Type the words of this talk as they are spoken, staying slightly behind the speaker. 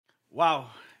Wow,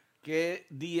 qué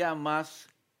día más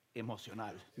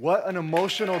emocional. What an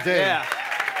emotional day. Yeah.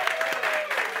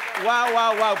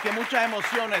 Wow, que muchas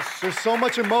emociones. There's so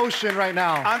much emotion right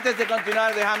now. Antes de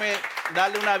continuar, déjame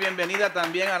darle una bienvenida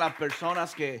también a las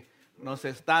personas que se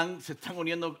están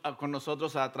uniendo con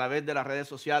nosotros a través de las redes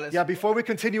sociales. Yeah, before we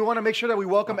continue, we want to make sure that we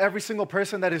welcome every single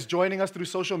person that is joining us through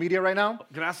social media right now.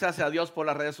 Gracias a Dios por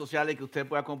las redes sociales que usted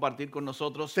pueda compartir con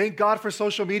nosotros. Thank God for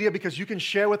social media because you can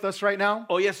share with us right now.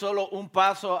 Hoy es solo un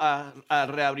paso al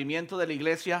reabrimiento de la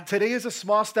iglesia, Today is a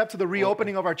small step to the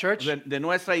reopening of our church, de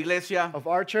nuestra iglesia. of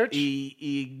our church.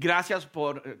 Y gracias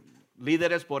por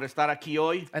líderes por estar aquí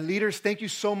hoy. And leaders, thank you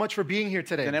so much for being here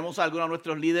today. Tenemos algunos de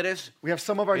nuestros líderes. We have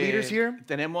some of our leaders here.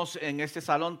 Tenemos en este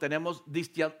salón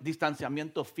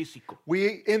distanciamiento físico.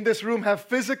 We, in this room, have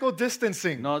physical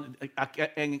distancing. No, aquí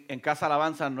en Casa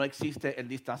Alabanza no existe el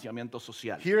distanciamiento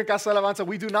social. Here in Casa Alabanza,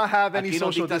 we do not have any Aquí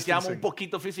nos social distanciamos un distancing.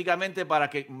 poquito físicamente para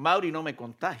que Mauri no me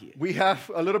contagie. We have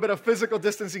a little bit of physical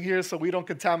distancing here so we don't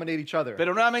contaminate each other.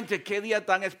 Pero nuevamente, qué día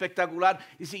tan espectacular.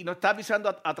 Y si nos está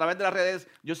avisando a través de las redes,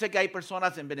 yo sé que hay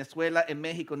personas en Venezuela, en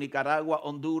México, Nicaragua,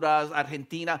 Honduras,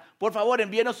 Argentina. Por favor,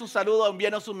 envíenos un saludo,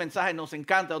 envíenos un mensaje. Nos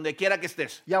encanta, donde quiera que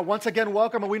estés. Yeah, once again,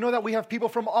 welcome. And we know that we have people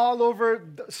from all over,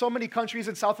 so many countries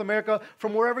in South America.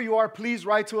 From wherever you are, please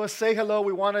write to us, say hello.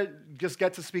 We want to just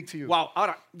get to speak to you. Wow,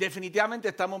 ahora, definitivamente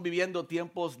estamos viviendo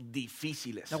tiempos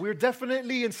difíciles. Now, we're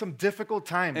definitely in some difficult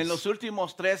times. En los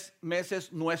últimos 3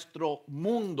 meses, nuestro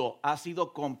mundo ha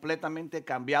sido completamente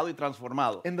cambiado y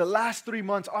transformado. In the last 3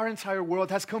 months, our entire world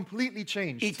has completely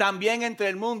changed. Y también entre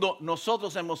el mundo,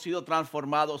 nosotros hemos sido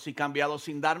transformados y cambiados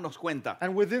sin darnos cuenta.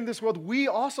 And within this world, we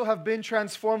also have been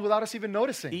transformed without us even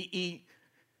noticing. Y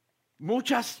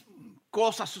muchas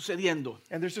cosas sucediendo.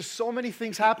 And there's just so many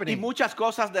things Y happening. muchas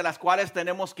cosas de las cuales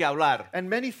tenemos que hablar. And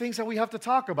many things that we have to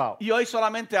talk about. Y hoy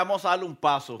solamente vamos a darle un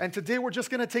paso. And today, we're just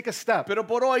going to take a step. Pero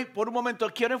por un momento,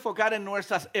 quiero enfocar en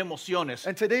nuestras emociones.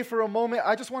 And today, for a moment,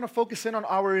 I just want to focus in on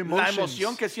our La emotions.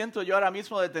 emoción que siento yo ahora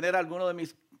mismo de tener a algunos de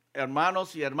mis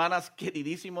hermanos y hermanas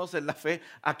queridísimos en la fe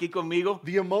aquí conmigo.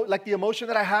 The emotion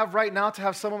that I have right now to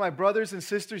have some of my brothers and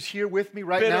sisters here with me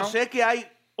right Pero now. sé que hay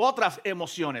otras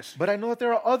emociones. But I know that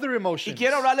there are other Y emotions.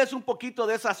 quiero hablarles un poquito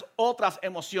de esas otras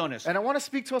emociones. And I want to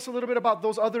speak to us a little bit about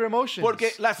those other emotions.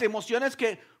 Porque las emociones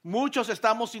que muchos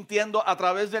estamos sintiendo a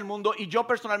través del mundo, y yo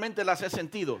personalmente las he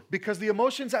sentido. Because the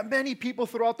emotions that many people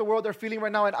throughout the world are feeling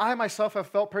right now, and I myself have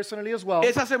felt personally as well.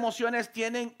 Esas emociones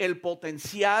tienen el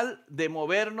potencial de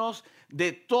movernos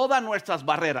de todas nuestras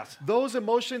barreras. Those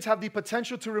emotions have the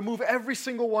potential to remove every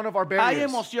single one of our Hay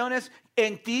barriers. emociones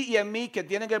en ti y en mí que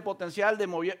tienen el potencial de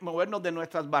movernos de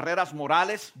nuestras barreras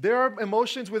morales, There are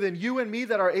emotions within you and me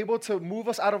that are able to move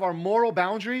us out of our moral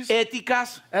boundaries,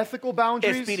 éticas, ethical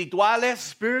boundaries, espirituales,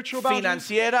 spiritual boundaries,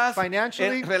 financieras,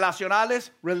 financially,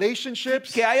 relacionales.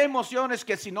 relationships. Que hay emociones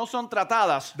que si no son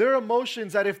tratadas, There are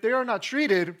emotions that if they are not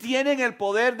treated, tienen el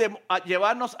poder de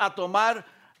llevarnos a tomar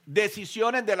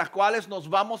decisiones de las cuales nos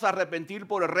vamos a arrepentir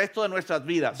por el resto de nuestras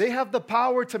vidas. they have the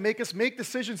power to make us make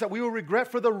decisions that we will regret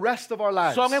for the rest of our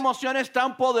lives. Son emociones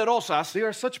tan poderosas They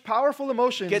are such powerful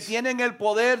emotions que tienen el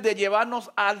poder de llevarnos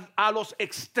a los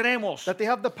extremos. that they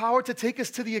have the power to take us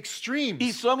to the extremes.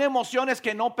 Y son emociones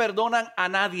que no perdonan a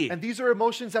nadie. And these are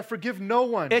emotions that forgive no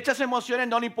one. Estas emociones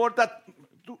no le importa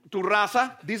tu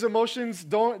raza, These emotions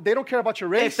don't care about your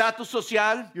race, estatus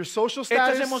social. your social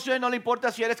Estas status. emociones no le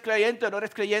importa si eres creyente o no eres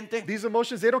creyente. These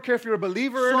emotions, they don't care if you're a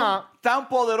believer or Son not. tan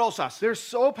poderosas They're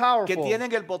so que powerful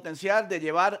tienen el potencial de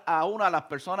llevar a una de las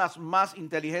personas más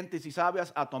inteligentes y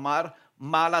sabias a tomar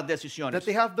malas that decisiones.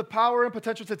 they have the power and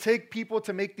potential to take people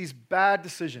to make these bad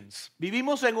decisions.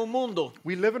 Vivimos en un mundo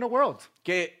We live in a world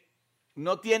que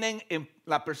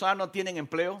las personas no tienen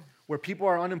empleo, where people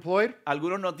are unemployed.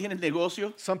 algunos no tienen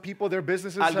negocio, Some people, their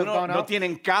businesses have algunos gone no out.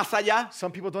 tienen casa ya,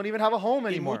 Some people don't even have a home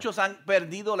y anymore. muchos han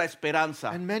perdido la esperanza.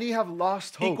 And many have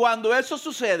lost Y hope. cuando eso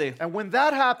sucede, And when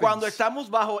that cuando happens, estamos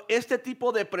bajo este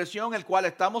tipo de presión, el cual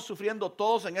estamos sufriendo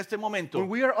todos en este momento, when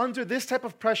we are under this type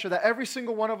of pressure that every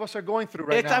single one of us are going through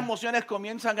right estas now, emociones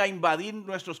comienzan a invadir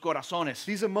nuestros corazones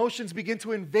these emotions begin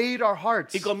to invade our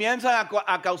hearts. y comienzan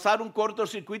a causar un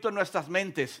cortocircuito en nuestras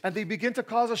mentes. And they begin to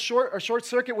cause a short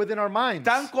circuit within our minds.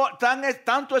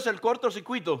 Tanto es el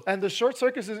cortocircuito And the short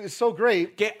circuit is so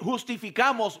great que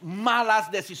justificamos malas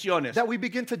decisiones. that we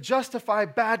begin to justify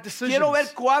bad decisions. Quiero ver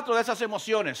 4 de esas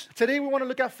emociones. Today we want to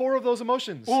look at 4 of those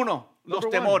emotions. 1, los Number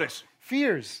one, temores.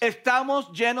 fears.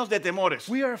 Estamos llenos de temores.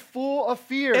 We are full of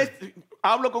fear.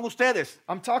 hablo con ustedes.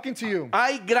 I'm talking to you.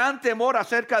 Hay gran temor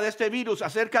acerca de este virus,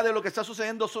 acerca de lo que está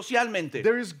sucediendo socialmente.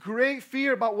 There is great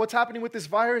fear about what's happening with this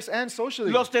virus and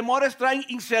socially. Los temores traen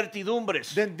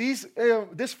incertidumbres. Then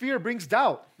this fear brings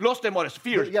doubt. Los temores,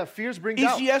 fears. Yeah, fears bring ¿Y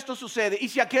doubt. si esto sucede? ¿Y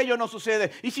si aquello no sucede?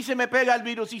 ¿Y si se me pega el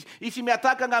virus? ¿Y si me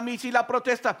atacan a mí? ¿Si la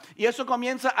protesta? Y eso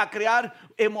comienza a crear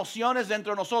emociones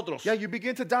dentro de nosotros. Yeah, you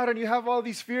begin to doubt and you have all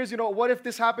these fears. You know, what if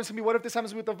this happens to me? What if this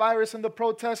happens with the virus and the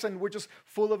protests? And we're just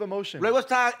full of emotion. Luego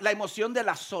está la emoción de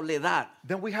la soledad.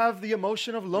 Then we have the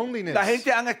emotion of loneliness. La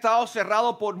gente han estado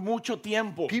cerrado por mucho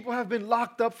tiempo. People have been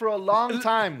locked up for a long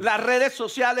time. Las redes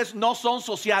sociales no son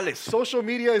sociales. Social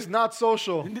media is not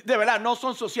social. De verdad, no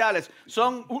son sociales.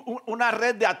 Son una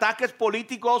red de ataques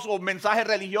políticos o mensajes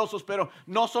religiosos, pero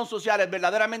no son sociales.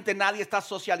 Verdaderamente nadie está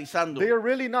socializando. They are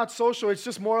really not social. It's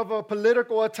just more of a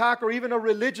political attack or even a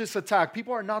religious attack.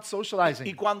 People are not Y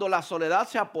socializing. cuando la soledad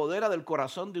se apodera del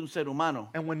corazón de un ser humano,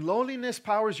 And when loneliness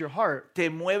powers your heart, te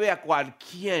mueve a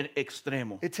cualquier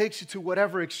extremo. it takes you to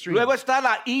whatever extreme. Luego está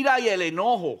la ira y el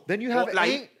enojo. Then you have O la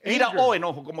ira anger. o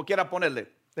enojo, como quiera ponerle.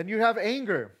 Then you have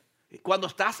anger. Cuando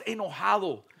estás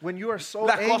enojado, When you are so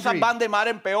las cosas angry, van de mal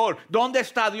en peor. ¿Dónde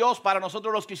está Dios para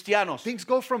nosotros los cristianos? things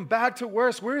go from bad to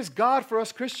worse. Where is God for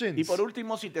us Y Christians? por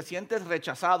último, si te sientes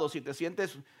rechazado, si te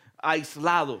sientes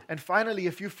aislado, And finally,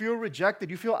 if you feel rejected,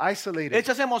 you feel isolated.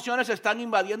 esas emociones están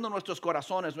invadiendo nuestros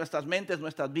corazones, nuestras mentes,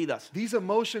 nuestras vidas. These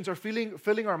emotions are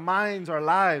filling our minds, our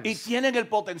Y lives. tienen el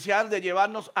potencial de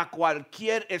llevarnos a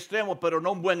cualquier extremo, pero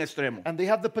no un buen extremo. And they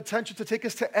have the potential to take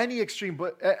us to any extreme,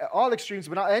 but all extremes,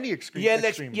 but not any extreme.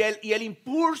 Y el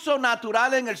impulso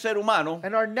natural en el ser humano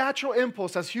And our natural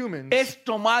impulse as humans es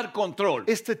tomar control.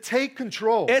 is to take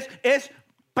control. Es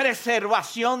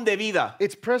preservación de vida.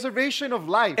 It's preservation of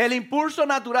life. El impulso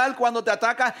natural cuando te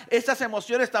ataca estas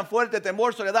emociones tan fuertes,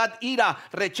 temor, soledad, ira,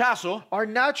 rechazo, Our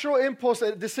natural impulse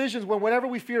decisions whenever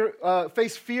we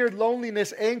face fear,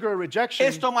 loneliness, anger, or rejection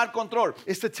es tomar control.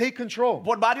 is to take control.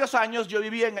 Por varios años yo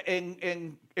viví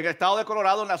en el estado de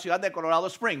Colorado, en la ciudad de Colorado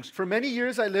Springs. For many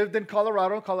years, I lived in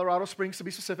Colorado Springs to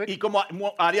be specific. Y como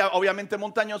área obviamente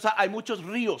montañosa, hay muchos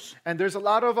ríos. And there's a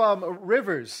lot of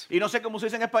rivers. Y no sé cómo se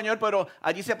dice en español, pero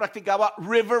allí se practicaba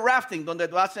river rafting, donde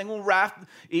tú haces un raft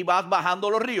y vas bajando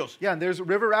los ríos. Yeah, and there's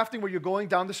river rafting where you're going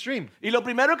down the stream. Y lo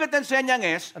primero que te enseñan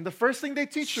es, And the first thing they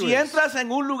teach you si is, entras en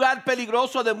un lugar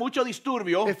peligroso de mucho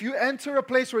disturbio, if you enter a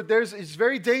place where it's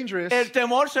very dangerous, el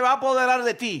temor se va a apoderar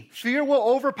de ti. fear will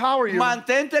overpower you.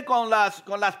 Mantente con las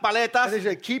paletas, And they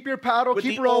say, keep your paddle, with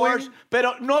keep the rowing, oars,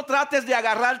 pero no trates de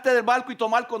agarrarte del barco y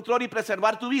tomar control y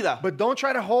preservar tu vida. but don't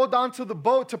try to hold on to the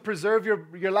boat to preserve your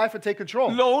life and take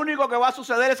control. Lo único que va a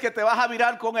suceder es que te vas a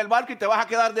virar con el barco y te vas a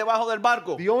quedar debajo del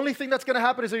barco. The only thing that's going to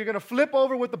happen is that you're going to flip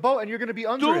over with the boat and you're going to be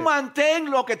under Tú it. mantén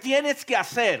lo que tienes que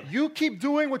hacer. You keep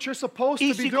doing what you're supposed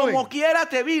Y to be si doing. como quiera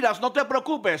te viras, no te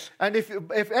preocupes, And if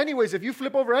you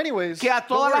flip over anyways, que a don't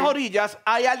todas las worry, orillas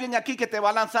hay alguien aquí que te va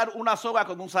a lanzar una soga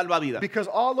con un salvavidas. because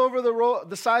all over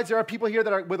the sides there are people here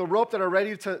that are with a rope that are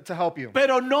ready to help you.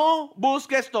 Pero no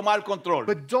busques tomar control.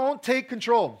 But don't take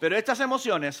control. Pero estas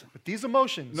emociones But these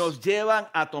emotions, nos llevan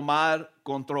a tomar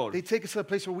control. they take us to the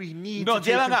place where we need Nos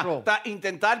to take llevan control. a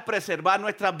intentar preservar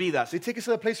nuestras vidas. They take us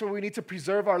to the place where we need to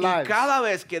preserve our Y lives. cada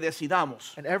vez que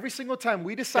decidamos, And every single time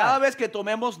we cada decide, vez que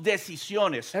tomemos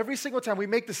decisiones every single time we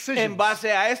make en decisions base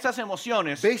a estas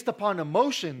emociones, based upon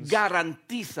emotions,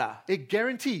 garantiza it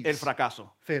guarantees el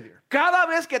fracaso. failure. Cada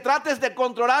vez que trates de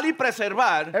controlar y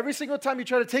preservar, Every single time you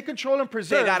try to take control and te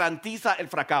preserve, garantiza el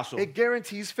fracaso. it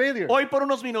guarantees failure. Hoy por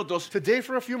unos minutos Today,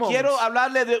 for a few moments, quiero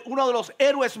hablarle de uno de los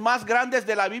héroes más grandes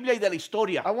de la Biblia y de la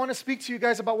historia. I want to speak to you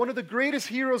guys about one of the greatest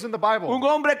heroes in the Un Bible.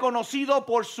 hombre conocido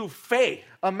por su fe,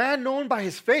 A man known by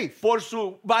his faith por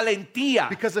su valentía.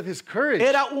 because of his courage.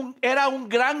 Era un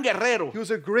gran guerrero. He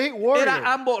was a great Era warrior.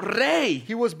 ambos rey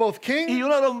He was both y king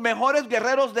uno de los mejores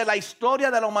guerreros de la historia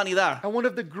de la humanidad. and one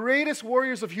of the greatest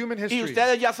warriors of human Y history.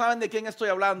 ustedes ya saben de quién estoy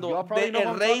hablando, You all probably know who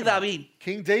del I'm rey talking about. David.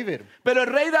 King David. Pero el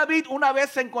rey David una vez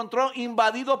se encontró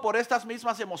invadido por estas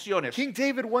mismas emociones. King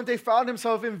David one day found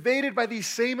himself invaded by these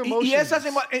same Y emotions.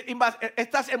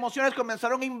 estas emociones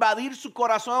comenzaron a invadir su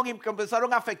corazón y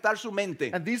comenzaron a afectar su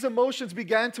mente. And these emotions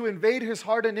began to invade his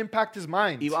heart and impact his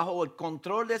mind. Y bajo el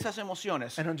control de esas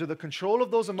emociones, And under the control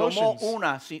of those tomó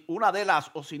emotions, una de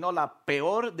las, o si no la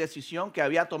peor decisión que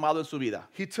había tomado en su vida.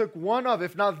 he took one of,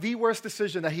 if not the worst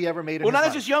decision that he ever made in Una his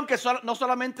life. decisión que no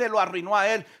solamente lo arruinó a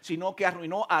él, sino que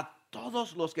arruinó a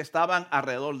todos los que estaban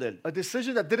alrededor de él. A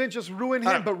decision that didn't just ruin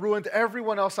Ahora, him, but ruined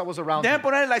everyone else that was around Déjenme him.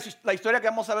 poner la historia que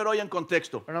vamos a ver hoy en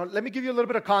contexto. Now, let me give you a little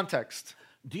bit of context.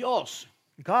 Dios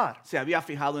God se había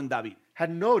fijado en David. had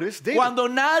noticed David Cuando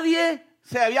nadie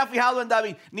se había fijado en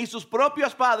David, ni sus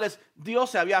propios padres,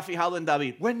 Dios se había fijado en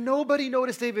David. When nobody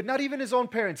noticed David, not even his own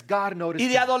parents, God noticed Y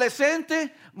de him.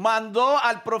 adolescente mandó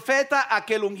al profeta a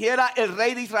que lo ungiera el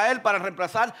rey de Israel para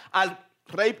reemplazar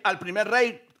al primer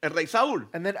rey, el rey Saúl.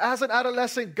 And then as an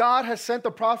adolescent, God has sent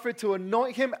the prophet to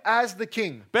anoint him as the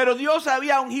king. Pero Dios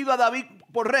había ungido a David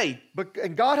por rey.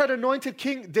 And God had anointed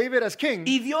King David as king.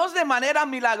 Y Dios de manera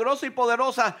milagrosa y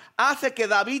poderosa hace que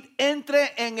David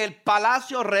entre en el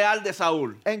palacio real de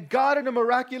Saúl. And God in a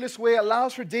miraculous way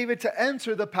allows for David to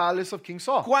enter the palace of King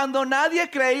Saul. Cuando nadie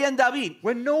creía en David,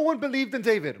 When no one believed in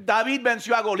David, David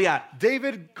venció a Goliat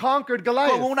David conquered con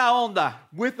Goliath una onda.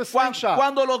 with the slingshot.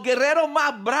 Cuando los guerreros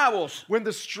más bravos When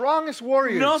the strongest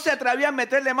warriors, no se atrevían a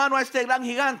meterle mano a este gran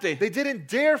gigante, they didn't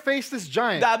dare face this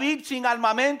giant. David sin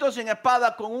armamento, sin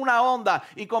espada, con una onda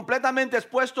y completamente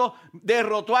expuesto,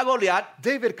 derrotó a Goliat,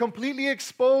 David, completely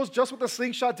exposed just with a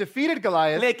slingshot, defeated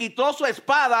Goliath. le quitó su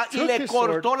espada y Took le his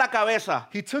cortó sword. la cabeza.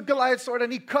 He took Goliath's sword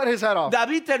and he cut his head off.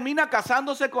 David termina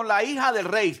casándose con la hija del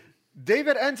rey,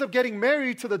 David ends up getting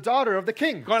married to the daughter of the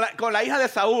king, con la hija de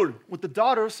Saúl. with the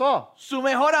daughter of Saul. Su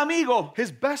mejor amigo,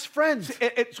 His best friend,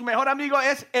 su mejor amigo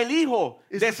es el hijo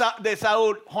de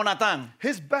Saúl, Jonatán.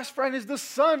 his best friend is the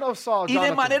son of Saul, Y de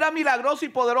Jonathan. manera milagrosa y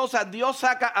poderosa, Dios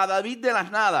saca a David de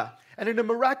las nada. And in a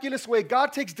miraculous way,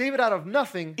 God takes David out of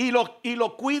nothing Y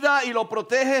lo cuida y lo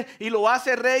protege y lo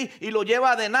hace rey y lo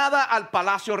lleva de nada al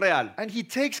palacio real. and he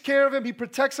takes care of him, he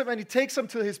protects him, and he takes him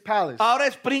to his palace. Ahora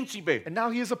es príncipe. And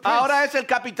now he is a prince. Ahora es el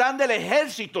capitán del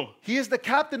ejército. He is the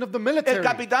captain of the El military.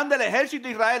 capitán del ejército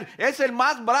de Israel. Es el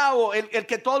más bravo, el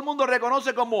que todo el mundo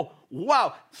reconoce como,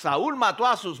 wow, Saúl mató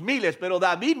a sus miles, pero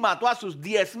David mató a sus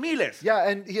 10,000. Yeah,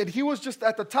 and he was just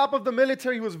at the top of the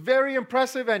military. He was very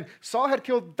impressive, and Saul had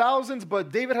killed thousands,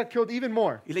 but David had killed even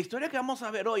more. Y la historia que vamos a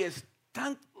ver hoy es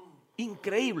tan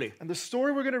increíble And the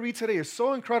story we're going to read today is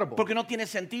so incredible porque no tiene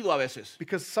sentido a veces.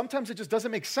 because sometimes it just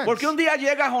doesn't make sense. Porque un día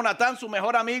llega Jonatán, su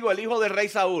mejor amigo, el hijo del rey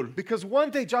Saúl, Because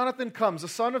one day Jonathan comes, the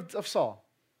son of Saul,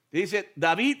 y dice,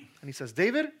 David, and he says,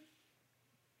 David,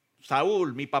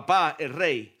 Saúl, mi papá, el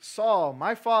rey, Saul,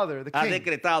 my father, the ha king,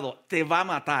 decretado, te va a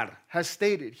matar. has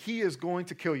stated he is going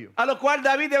to kill you. A lo cual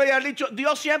David debería haber dicho,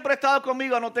 Dios siempre ha estado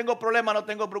conmigo, no tengo problema, no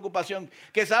tengo preocupación.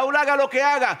 Que Saúl haga lo que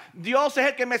haga, Dios es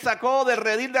el que me sacó del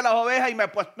redil de las ovejas y me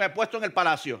ha puesto en el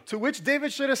palacio. To which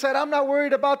David should have said, I'm not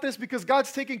worried about this because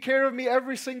God's taking care of me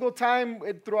every single time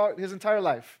throughout his entire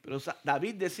life. Pero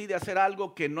David decide hacer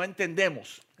algo que no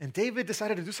entendemos. And David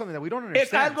decided to do something that we don't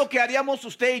Es understand. algo que haríamos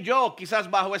usted y yo quizás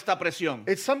bajo esta presión.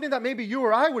 It's something that maybe you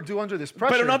or I would do under this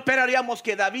pressure. Pero no esperaríamos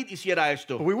que David hiciera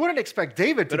esto. But we wouldn't expect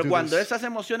David to Pero do cuando this. esas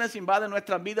emociones invaden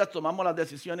nuestras vidas, tomamos las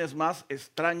decisiones más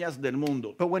extrañas del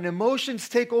mundo. But when emotions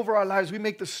take over our lives, we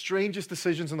make the strangest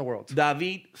decisions in the world.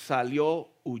 David salió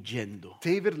huyendo.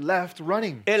 David left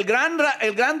running. El gran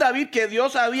David que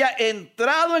Dios había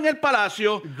entrado en el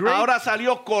palacio, Great- ahora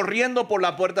salió corriendo por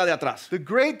la puerta de atrás. The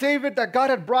great David that God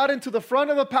had brought into the front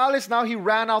of the palace, now he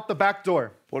ran out the back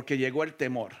door Porque llegó el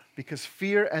temor. because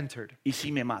fear entered. ¿Y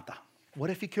si me mata? What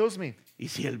if he kills me? ¿Y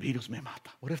si el virus me mata?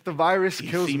 What if the virus ¿Y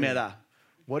kills si me? me da?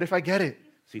 What if I get it?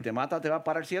 Si te mata, te vas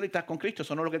para el cielo y estás con Cristo.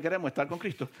 Eso no es lo que queremos, estar con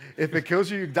Cristo. If it kills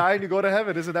you, you die and you go to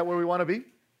heaven. Isn't that where we want to be?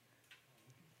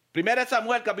 Primera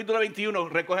Samuel, capítulo 21,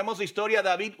 recogemos la historia de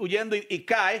David huyendo y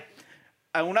cae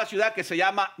a una ciudad que se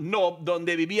llama Nob,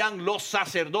 donde vivían los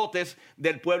sacerdotes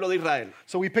del pueblo de Israel.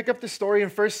 So we pick up the story in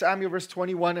 1 Samuel verse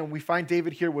 21, and we find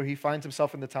David here where he finds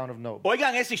himself in the town of Nob.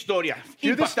 Oigan esa historia,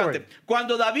 Hear this impactante. story.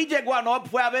 Cuando David llegó a Nob,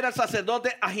 fue a ver al sacerdote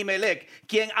Ahimelech,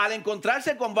 quien al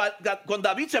encontrarse con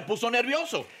David se puso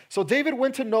nervioso. So David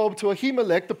went to Nob to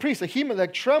Ahimelech, the priest.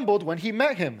 Ahimelech trembled when he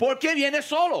met him. ¿Por qué vienes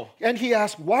solo? And he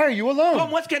asked, why are you alone?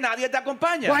 ¿Cómo es que nadie te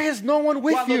acompaña? Why is no one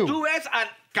with Cuando you? tú ves al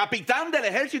capitán del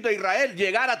ejército de Israel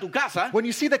llegar a tu casa When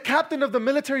you see the captain of the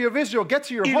military of Israel get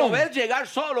to your y lo home, ves llegar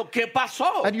solo, ¿qué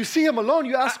pasó? and you see him alone,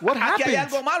 you ask, what Aquí hay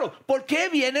algo happened? malo. ¿Por qué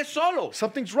vienes solo?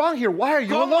 Something's wrong here. Why are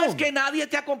you ¿Cómo es alone? que nadie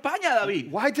te acompaña, David?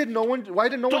 Why didn't no one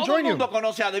Todo el join you? mundo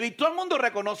conoce a David, todo el mundo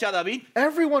reconoce a David.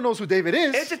 Everyone knows who David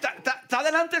is. Está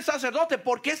delante del sacerdote,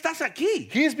 ¿por qué estás aquí?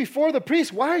 He is before the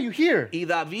priest. Why are you here? Y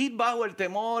David, bajo el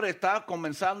temor, está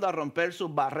comenzando a romper sus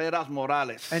barreras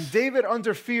morales. And David,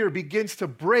 under fear, begins to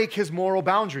break his moral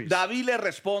boundaries. David le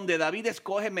responde, David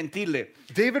escoge mentirle.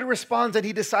 David responds and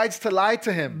he decides to lie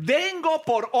to him. Vengo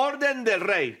por orden del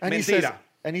rey. And he says,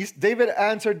 Mentira. David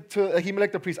answered to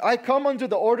Ahimelech the priest, I come under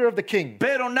the order of the king.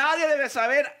 Pero nadie debe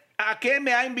saber a qué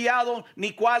me ha enviado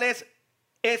ni cuál es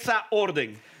esa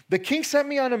orden. The king sent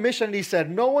me on a mission, and he said,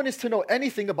 no one is to know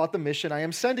anything about the mission I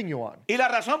am sending you on. Y la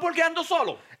razón por qué ando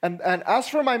solo. And as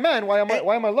for my men, why am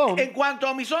I alone? En cuanto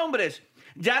a mis hombres,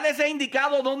 ya les he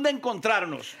indicado dónde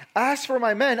encontrarnos. As for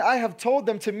my men, I have told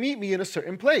them to meet me in a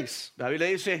certain place. David le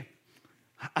dice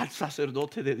al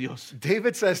sacerdote de Dios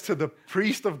David says to the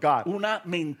priest of God, una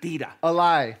mentira. a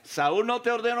lie. Saúl no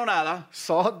te ordenó nada.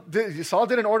 Saul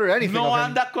didn't order anything No of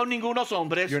him. andas con ningunos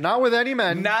hombres. You're not with any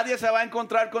men. Nadie se va a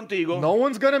encontrar contigo. No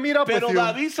one's going to meet up Pero with you.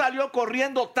 David salió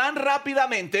corriendo tan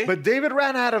rápidamente But David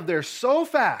ran out of there so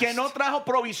fast que no trajo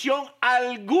provisión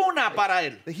alguna para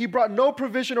él. that he brought no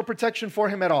provision or protection for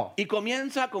him at all. Y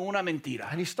comienza con una mentira.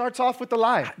 And he starts off with the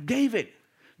lie. David,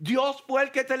 Dios fue el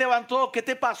que te levantó. ¿Qué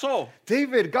te pasó?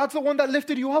 David, God's the one that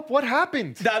lifted you up. What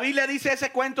happened? David le dice ese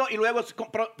cuento y luego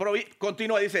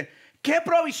continúa. Dice, ¿qué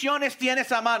provisiones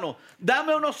tienes a mano?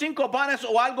 Dame unos 5 panes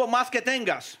o algo más que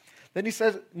tengas. Then he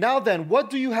says, now then, what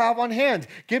do you have on hand?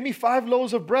 Give me 5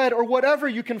 loaves of bread or whatever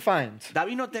you can find.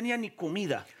 David no tenía ni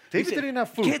comida. David didn't have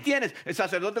food. ¿Qué tienes? El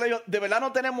sacerdote le dijo, de verdad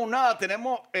no tenemos nada.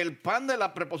 Tenemos el pan de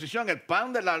la preposición, el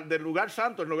pan del lugar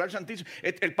santo, el lugar santísimo.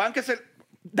 El pan que es el...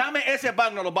 Dame ese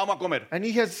pan, nos lo vamos a comer. And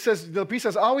the priest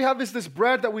says, all we have is this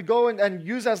bread that we go and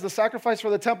use as the sacrifice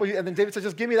for the temple. And then David says,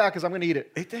 just give me that because I'm going to eat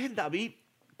it. Este es el David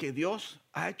que Dios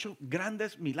ha hecho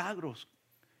grandes milagros.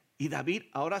 Y David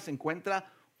ahora se encuentra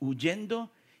huyendo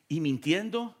y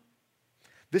mintiendo.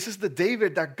 This is the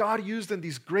David that God used in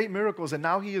these great miracles, and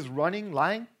now he is running,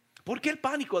 lying. ¿Por qué el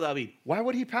pánico, David? Why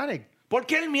would he panic? ¿Por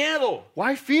qué el miedo?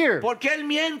 Why fear? ¿Por qué el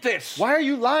mientes? Why are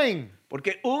you lying?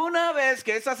 Porque una vez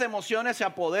que esas emociones se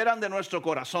apoderan de nuestro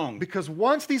corazón, Because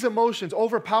once these emotions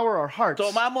overpower our hearts,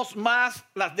 tomamos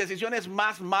las decisiones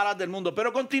más malas del mundo.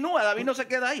 Pero continúa, David no se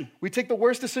queda ahí. we take the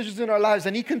worst decisions in our lives,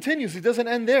 and he continues. He doesn't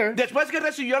end there. Después que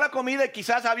recibió la comida y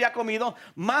quizás había comido,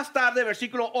 más tarde,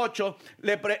 versículo 8,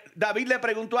 David le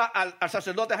preguntó al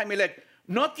sacerdote Ahimelech,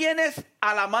 ¿no tienes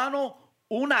a la mano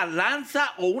una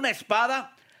lanza o una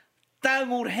espada?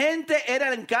 Tan urgente era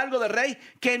el encargo del rey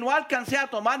que no alcancé a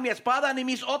tomar mi espada ni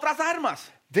mis otras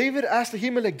armas. David asked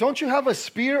Ahimelech, don't you have a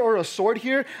spear or a sword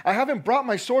here? I haven't brought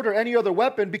my sword or any other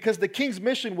weapon because the king's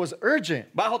mission was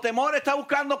urgent. Bajo temor está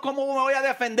buscando cómo me voy a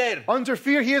defender. Under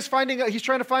fear, he's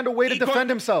trying to find a way to defend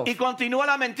himself. Y continúa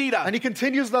la mentira. And he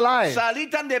continues the lie.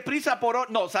 Saliste tan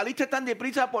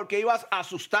deprisa porque ibas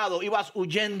asustado, ibas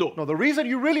huyendo. No, the reason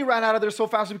you really ran out of there so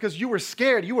fast is because you were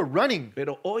scared. You were running.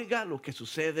 Pero oiga lo que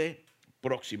sucede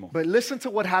próximo. But listen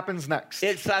to what happens next.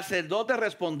 El sacerdote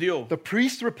respondió, The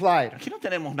priest replied, aquí no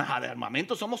tenemos nada de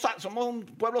armamento, somos un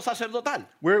pueblo sacerdotal.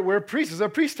 we're priests. It's a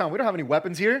priest town. We don't have any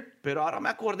weapons here. Pero ahora me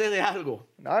acordé de algo.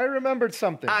 I remembered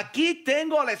something. Aquí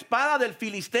tengo la espada del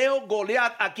filisteo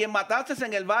Goliat, a quien mataste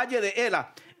en el valle de Ela.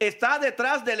 Está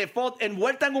detrás del efod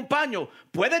envuelta en un paño.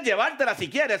 Puedes llevártela si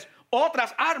quieres.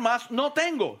 Otras armas no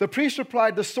tengo. The priest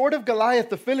replied, the sword of Goliath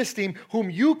the Philistine, whom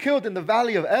you killed in the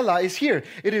valley of Elah, is here.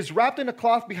 It is wrapped in a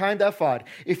cloth behind the ephod.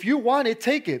 If you want it,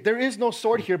 take it. There is no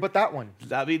sword here but that one.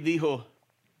 David dijo,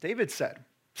 David said,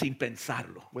 sin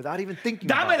pensarlo. without even thinking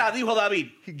about Dámela, dijo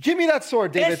David. it. Give me that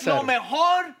sword, David Es lo said.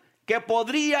 mejor que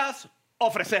podrías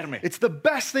ofrecerme. It's the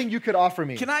best thing you could offer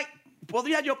me.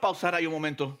 ¿Podría yo pausar ahí un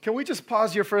momento? Can we just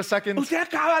pause here for a second? Usted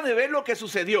acaba de ver lo que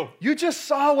sucedió. You just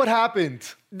saw what happened.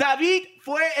 David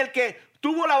fue el que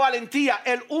tuvo la valentía,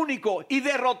 el único, y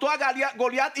derrotó a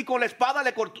Goliat y con la espada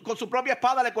con su propia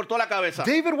espada le cortó la cabeza.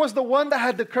 David was the one that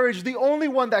had the courage, the only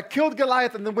one that killed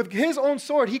Goliath, and then with his own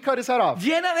sword, he cut his head off.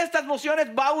 Llena de estas emociones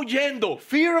va huyendo.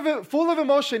 Full of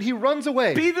emotion, he runs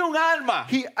away. Pide un arma.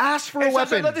 He asks for a El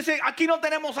weapon. sacerdote dice, aquí no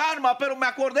tenemos arma, pero me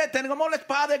acordé, tenemos la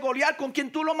espada de Goliat con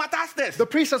quien tú lo mataste. The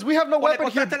priest says, we have no O le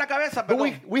weapon here, cortaste la cabeza, but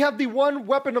perdón. we have the one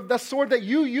weapon of that sword that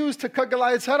you used to cut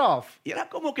Goliath's head off. Y era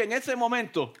como que en ese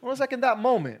momento, It was like in that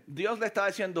moment, Dios le estaba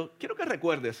diciendo, quiero que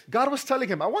recuerdes. God was telling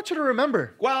him, I want you to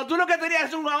remember, Cuando tú lo que tenías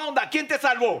es una onda, ¿quién te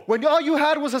salvó? when all you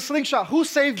had was a slingshot, who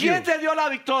saved you? ¿Quién te dio la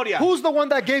victoria? Who's the one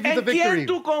that gave you the ¿En quién victory?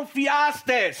 tú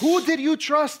confiaste? Who did you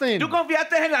trust in? ¿Tú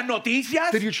confiaste en las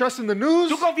noticias? Did you trust in the news?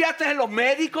 ¿Tú confiaste en los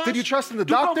médicos? Did you trust in the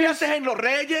 ¿Tú doctors? confiaste en los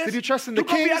reyes? Did you trust in the ¿Tú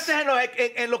confiaste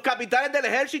kings? en los capitanes del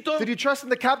ejército? Did you trust in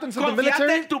the captains of the ¿Confiaste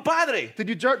military? en tu padre? Did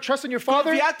you trust in your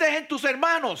father? ¿Confiaste en tus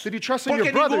hermanos? Did you trust in Porque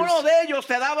your brothers? ninguno de ellos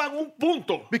te daban un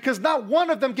punto. Because not one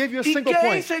of them gave you a ¿Y single qué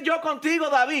point. hice yo contigo,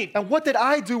 David? And what did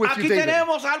I do with Aquí you, David?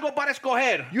 tenemos algo para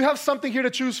escoger. You have something here to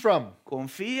choose from.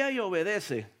 Confía y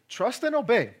obedece Trust and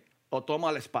obey, o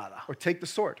toma la espada. or take the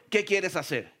sword. ¿Qué quieres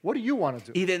hacer? What do you want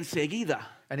to do? Y de enseguida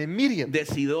And immediately,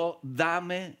 decidió,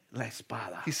 dame la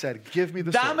espada. he said, give me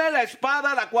the sword. Dame la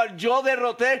espada la cual yo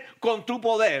derroté con tu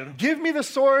poder. Give me the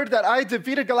sword that I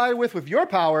defeated Goliath with your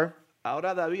power.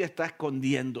 Ahora David está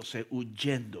escondiéndose,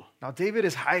 huyendo, Now David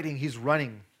is hiding. He's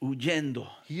running. huyendo.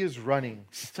 He is running.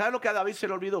 ¿Sabe lo que a David se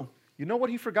le olvidó? You know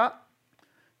what he forgot?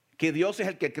 que Dios es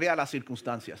el que crea las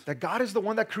circunstancias, that God is the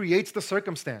one that creates the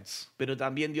circumstance. pero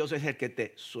también Dios es el que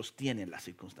te sostiene en las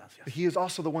circunstancias. He is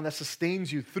also the one that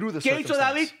sustains you through the ¿Qué hizo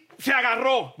David? circumstance. Se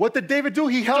agarró, What did David do?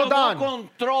 He held tomó on.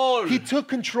 control. He took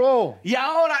control. Y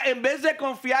ahora, en vez de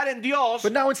confiar en Dios,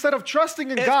 But now instead of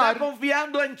trusting in está God,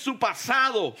 confiando en su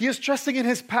pasado, he is trusting in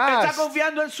his está past.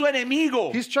 confiando en su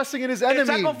enemigo, He's trusting in his está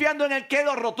enemy. confiando en el que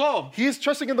lo rotó. He is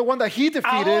trusting in the one that he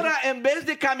defeated. Ahora, en vez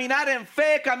de caminar en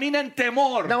fe, camina en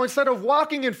temor. Now instead of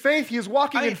walking in faith, he is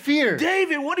walking Ay, in fear.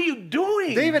 David, what are you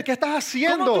doing? David, ¿qué estás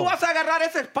 ¿Cómo tú haciendo? vas a agarrar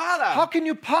esa espada? How can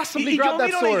you possibly Y yo grab that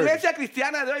miro la sword? iglesia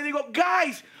cristiana de hoy y digo,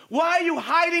 guys, why are you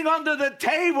hiding under the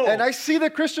table? And I see the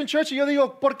Christian church y yo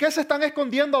digo, ¿por qué se están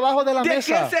escondiendo abajo de la ¿De qué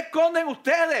mesa? se esconden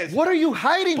ustedes? What are you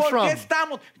hiding ¿Por from? qué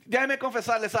estamos? Déjenme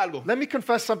confesarles algo. Let me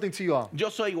confess something to you all. Yo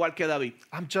soy igual que David.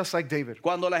 I'm just like David.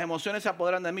 Cuando las emociones se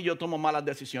apoderan de mí, yo tomo malas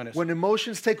decisiones. When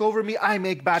emotions take over me, I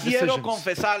make bad Quiero decisions.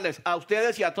 confesarles a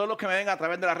ustedes y a todos los que me ven a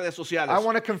través de las redes sociales. I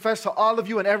want to confess to all of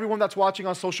you and everyone that's watching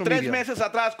on social 3 media. meses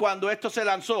atrás, cuando esto se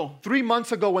lanzó, 3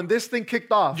 months ago, when this thing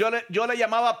kicked off, yo le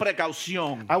llamaba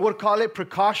precaución, I would call it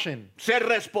precaution, ser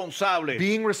responsable.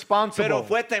 being Pero responsible.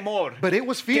 fue temor But it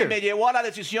was que fear me llevó a la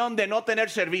decisión de no tener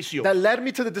servicio. that led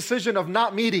me to the decision of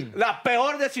not meeting. La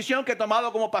peor decisión que he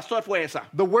tomado como pastor fue esa.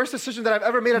 The worst decision that I've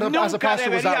ever made as a Nunca pastor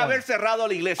was debería that haber one. cerrado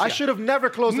la iglesia. I should have never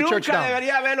closed the church Nunca down.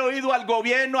 debería haber oído al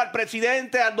gobierno, al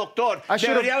presidente, al doctor. I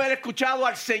should Debería haber escuchado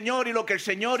al Señor y lo que el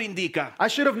Señor indica. I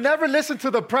should have never listened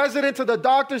to the president, to the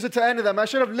doctors, or to any of them. I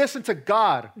should have listened to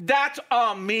God. That's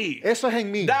on me. Eso es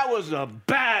en mí. That was a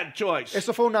bad choice.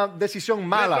 Eso fue una decisión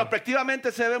mala.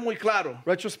 Retrospectivamente se ve muy claro.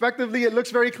 Retrospectively, it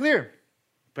looks very clear.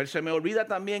 Pero se me olvida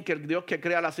también que el Dios que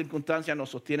crea las circunstancias nos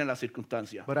sostiene en las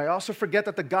circunstancias. But I also forget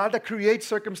that the God that creates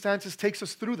circumstances takes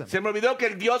us through them. Se me olvidó que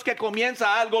el Dios que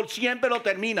comienza algo siempre lo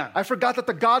termina. I forgot that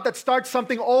the God that starts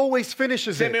something always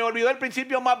finishes Se me it. olvidó el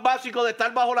principio más básico de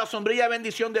estar bajo la sombrilla y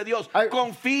bendición de Dios.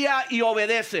 Confía y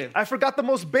obedece. I forgot the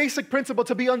most basic principle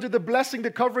to be under the blessing,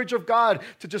 the coverage of God,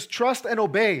 to just trust and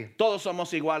obey. Todos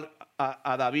somos igual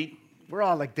a David We're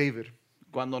all like David.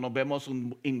 cuando nos vemos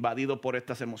invadidos por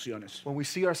estas emociones. When we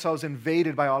see ourselves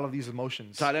invaded by all of these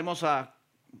emotions, Salemos a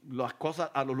las cosas,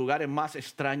 a los lugares más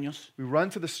extraños, we run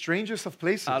to the strangest of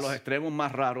places, a los extremos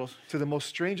más raros, to the most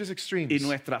strangest y extremes,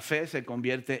 nuestra fe se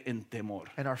convierte en temor.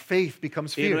 and our faith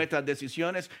becomes Y fear. nuestras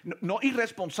decisiones, no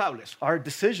irresponsables, Our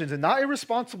decisions, and not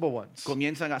irresponsible ones,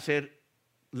 comienzan a ser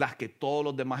las que todos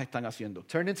los demás están haciendo.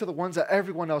 turn into the ones that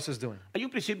everyone else is doing. Hay un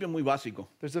principio muy básico.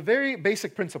 There's a very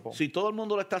basic principle. Si todo el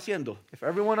mundo lo está haciendo, If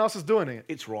everyone else is doing it,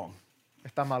 it's wrong.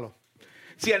 está malo.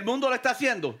 Si el mundo lo está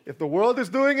haciendo, If the world is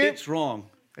doing it, it's wrong.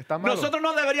 está malo. Nosotros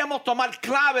no deberíamos tomar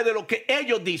clave de lo que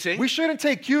ellos dicen. We shouldn't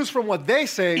take cues from what they Y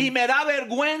say. me da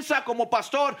vergüenza como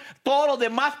pastor todos los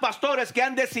demás pastores que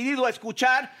han decidido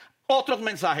escuchar otros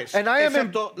mensajes, And I am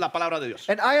excepto la palabra de Dios.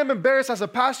 And I am embarrassed as a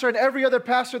pastor and every other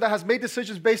pastor that has made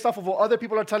decisions based off of what other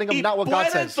people are telling them, Y not what God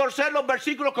pueden says. torcer los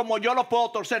versículos como yo los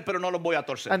puedo torcer, pero no los voy a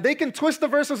torcer. And they can twist the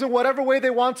verses in whatever way they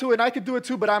want to, and I can do it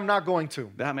too, but I'm not going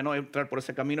to. Déjame no entrar por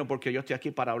ese camino porque yo estoy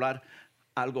aquí para hablar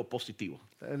algo positivo.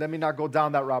 Let me not go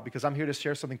down that route because I'm here to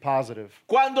share something positive.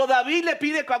 Cuando David le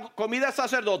pide comida al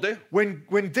sacerdote,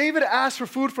 When David asked for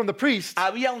food from the priest,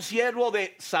 había un siervo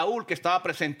de Saúl que estaba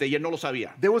presente y él no lo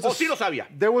sabía. there was O sí lo sabía.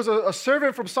 there was a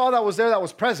servant from Saul that was there that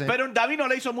was present. Pero David no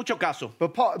le hizo mucho caso.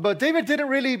 But David didn't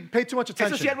really pay too much Ese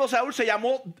attention. siervo Saúl se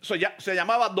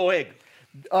llamaba Doeg.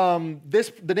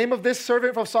 The name of this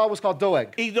servant from Saul was called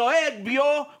Doeg. Y Doeg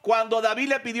vio cuando David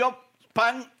le pidió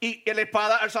pan y la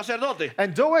espada al sacerdote.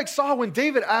 And Doeg saw when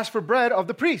David asked for bread of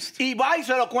the priest. Y va y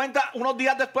se lo cuenta, unos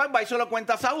días después va y se lo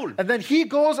cuenta a Saúl. And then he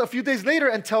goes a few days later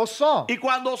and tells Saul. Y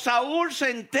cuando Saúl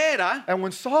se entera, And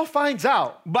when Saul finds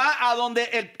out, va a donde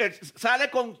sale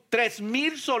con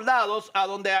 3,000 soldados a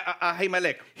donde a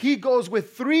Ahimelech. he goes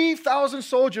with 3,000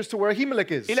 soldiers to where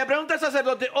Ahimelech is. Y le pregunta al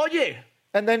sacerdote, oye,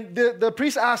 And then the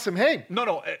priest asks him, hey,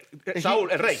 Saúl,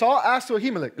 el rey, Saul asked to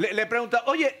Ahimelech. le pregunta,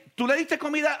 oye, ¿tú le diste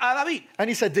comida a David? And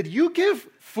he said, did you give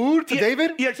food to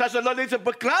David? Y el sacerdote le dice,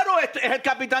 pues claro, este es el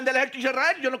capitán del ejército de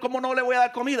Israel, yo no, ¿cómo no le voy a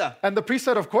dar comida? And the priest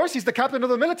said, of course, he's the captain of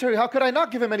the military. How could I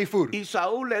not give him any food? Y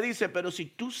Saúl le dice, pero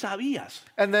si tú sabías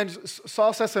And then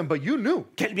Saul says to him, but you knew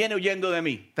que él viene huyendo de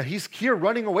mí. that he's here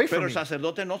running away Pero from el me.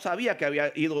 sacerdote no sabía que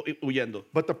había ido huyendo.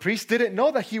 But the priest didn't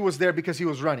know that he was there because he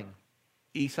was running.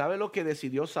 ¿Y sabe lo que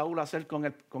decidió Saúl hacer con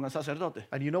el sacerdote?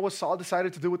 And you know what Saul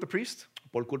decided to do with the priest?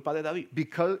 Por culpa de David.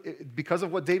 Because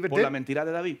of what David Por la did, mentira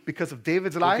de David. because of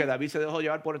David's Porque lie, David se dejó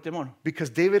llevar por el temor. because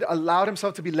David allowed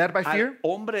himself to be led by Al fear,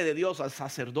 hombre de Dios, al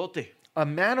sacerdote, a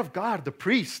man of God, the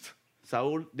priest,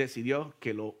 Saúl decidió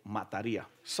que lo mataría.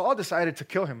 Saul decided to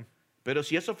kill him Pero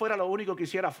si eso fuera lo único que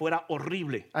hiciera, fuera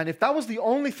horrible. And if that was the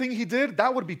only thing he did,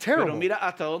 that would be Pero terrible. mira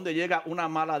hasta dónde llega una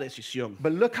mala decisión.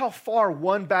 But look how far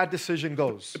one bad decision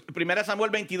goes. 1 Samuel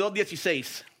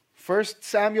 22:16. 1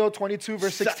 Samuel 22,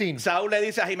 verse 16. Saúl le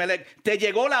dice a Ahimelech, te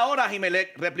llegó la hora,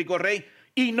 Ahimelech, replicó el rey,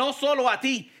 y no solo a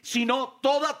ti, sino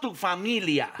toda tu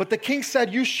familia. But the king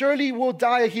said, you surely will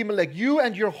die, Ahimelech, you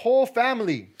and your whole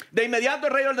family. De inmediato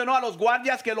el rey ordenó a los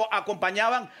guardias que lo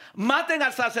acompañaban, maten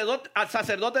al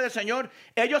sacerdote del Señor.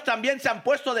 Ellos también se han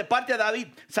puesto de parte de David.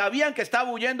 Sabían que estaba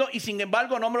huyendo y sin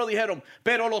embargo no me lo dijeron.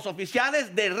 Pero los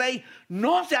oficiales del rey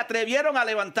no se atrevieron a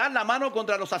levantar la mano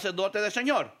contra los sacerdotes del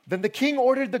Señor. Then the king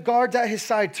ordered the guards at his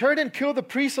side, turn and kill the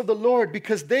priests of the Lord,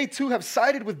 because they too have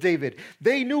sided with David.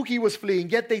 They knew he was fleeing,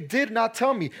 yet they did not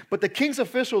tell me. But the king's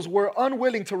officials were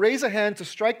unwilling to raise a hand to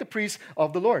strike the priests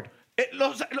of the Lord.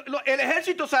 El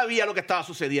ejército sabía lo que estaba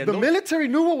The sucediendo. military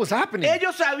knew what was happening.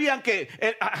 Ellos sabían que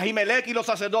Ahimelech y los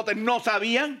sacerdotes no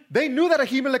sabían. They knew that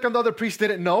Ahimelech and the other priests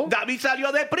didn't know. David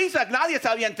salió deprisa, nadie se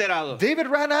había enterado. David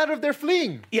ran out of there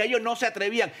fleeing. Y ellos no se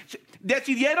atrevían.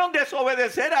 Decidieron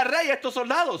desobedecer al rey, estos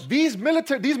soldados. These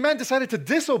men decided to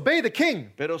disobey the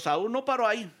king. Pero Saúl no paró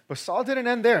ahí. But Saul didn't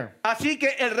end there. Así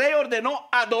que el rey ordenó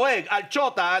a Doeg, al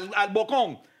chota, al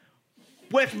bocón,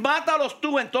 pues mátalos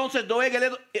tú. Entonces Doeg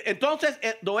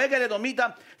el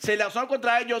edomita se lanzó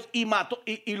contra ellos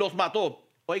y los mató.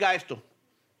 Oiga esto.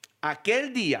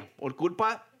 Aquel día, por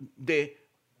culpa de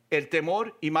el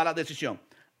temor y mala decisión,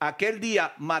 aquel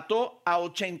día mató a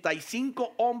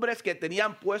 85 hombres que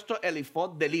tenían puesto el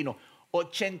efod de lino.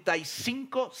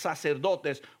 85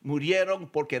 sacerdotes murieron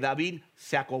porque David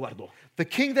se acobardó. The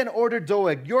king then ordered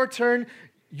Doeg,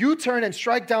 you turn and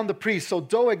strike down the priests. So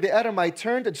Doeg the Edomite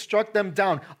turned and struck them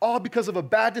down, all because of a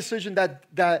bad decision that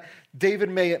David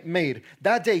made.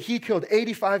 That day he killed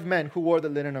 85 men who wore the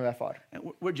linen of ephod.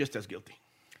 And we're just as guilty.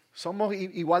 Somos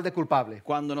igual de culpables.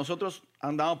 Cuando nosotros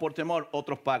andamos por temor,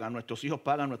 otros pagan. Nuestros hijos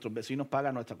pagan, nuestros vecinos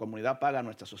pagan, nuestra comunidad paga,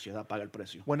 nuestra sociedad paga el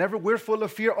precio. Whenever we're full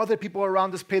of fear, other people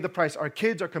around us pay the price. Our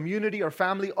kids, our community, our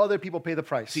family, other people pay the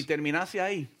price. Si terminase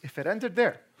ahí, If it ended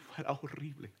there, fuera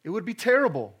horrible. it would be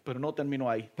terrible. Pero no terminó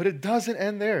ahí. But it doesn't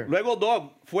end there. Luego Doeg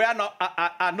fue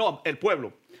a Nob, el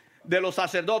pueblo de los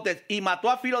sacerdotes, y mató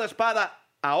a filo de espada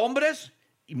a hombres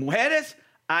y mujeres,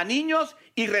 a niños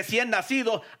y recién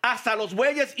nacidos, hasta los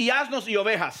bueyes y asnos y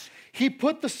ovejas. He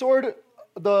put the sword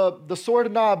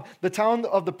Nob, the town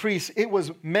of the priests. It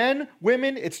was men,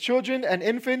 women, its children and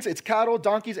infants, its cattle,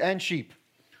 donkeys, and sheep.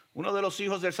 Uno de los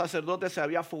hijos del sacerdote se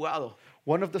había fugado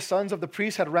One of the sons of the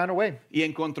priest had ran away. y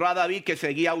encontró a David que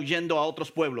seguía huyendo a otros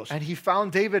pueblos. And he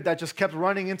found David that just kept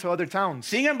running into other towns.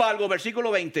 Sin embargo,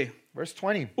 versículo 20, Verse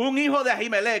 20. un hijo de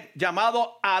Ahimelech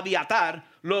llamado Abiatar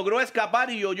logró escapar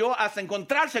y huyó hasta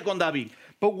encontrarse con David.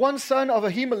 But one son of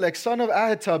Ahimelech, son of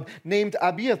Ahitub, named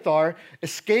Abiathar,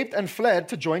 escaped and fled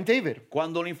to join David.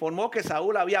 Cuando le informó que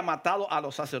Saúl había matado a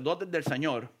los sacerdotes del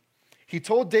Señor, He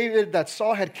told David that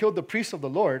Saul had killed the priests of the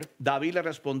Lord. David le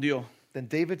respondió, Then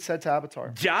David said to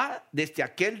Abiathar, ya desde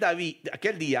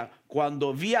aquel día,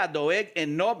 cuando vi a Doeg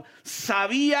en Nob,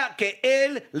 sabía que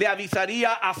él le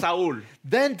avisaría a Saúl.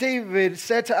 Then David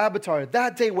said to Abiathar,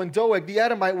 that day when Doeg the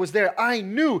Edomite was there, I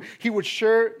knew he would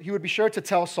be sure to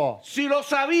tell Saul. Si lo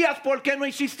sabías, ¿por qué no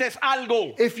hiciste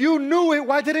algo? If you knew it,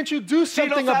 why didn't you do Si lo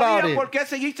something about sabías, it? ¿por qué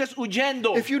seguiste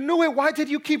huyendo? If you knew it, why did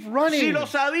you keep Si running? lo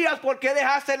sabías, ¿por qué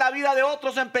dejaste la vida de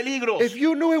otros en peligro? If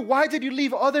you knew it, why did you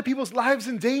leave other people's lives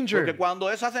in Porque danger? cuando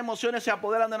esas emociones se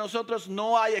apoderan de nosotros,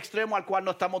 no hay extremo al cual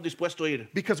no estamos dispuestos a ir.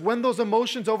 Because when those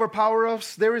emotions overpower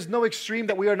us, there is no extreme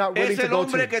that we are not willing Es to el go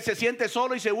hombre to. que se siente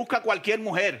solo y se busca cualquier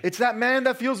mujer. It's that man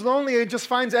that feels lonely and just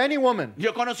finds any woman.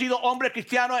 Yo he conocido hombres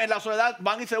cristianos en la soledad,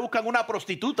 van y se buscan una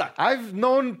prostituta. I've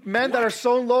known men that are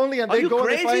so lonely and Are they you go and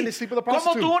they find crazy? they sleep with a ¿Cómo tú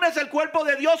prostitute. unes el cuerpo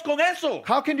de Dios con eso?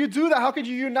 How can you do that? How can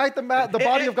you unite the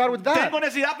body of God with that? Tengo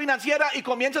necesidad financiera y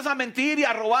comienzas a mentir y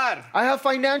a robar. I have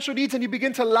financial needs and you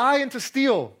begin to lie and to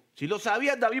steal. Si lo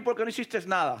sabías, David, ¿por qué no hiciste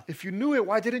nada? If you knew it,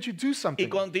 why didn't you do Y something?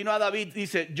 continúa David,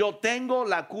 dice, yo tengo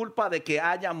la culpa de que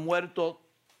hayan muerto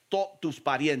tus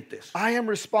parientes. I am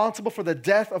responsible for the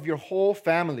death of your whole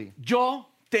family. Yo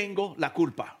tengo la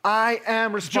culpa. I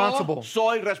am Yo responsible.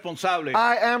 soy responsable.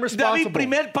 I am David, responsible.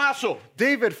 primer paso.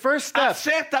 David, first step,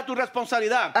 Acepta tu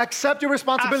responsabilidad. accept your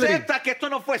responsibility. Acepta que esto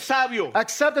no fue sabio.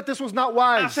 Accept that this was not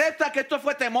wise. Acepta que esto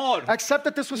fue temor. Accept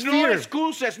that this was No fear.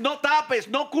 excuses, no tapes,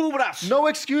 no cubras. No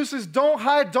excuses. Don't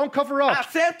hide. Don't cover up.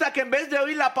 Acepta que en vez de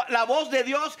oír la voz de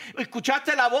Dios,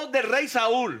 escuchaste la voz del rey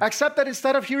Saúl. Accept that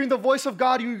instead of hearing the voice of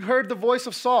God, you heard the voice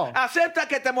of Saul. Acepta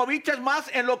que te moviste más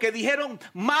en lo que dijeron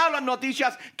malas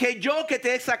noticias que yo que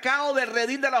te he sacado del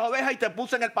redil de las ovejas y te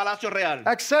puse en el palacio real.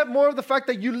 Accept more of the fact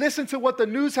that you listened to what the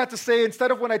news had to say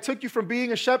instead of when I took you from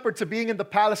being a shepherd to being in the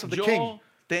palace of the king. Yo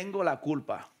tengo la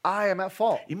culpa. I am at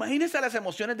fault. Imagínense las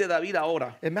emociones de David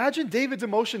ahora. Imagine David's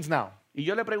emotions now. Y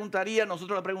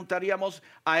nosotros le preguntaríamos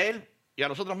a él y a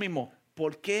nosotros mismos,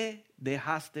 ¿por qué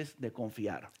dejaste de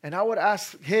confiar? And I would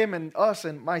ask him and us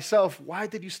and myself, why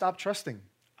did you stop trusting?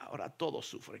 Ahora todos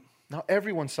sufren. Now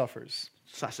everyone suffers.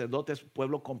 Sacerdotes,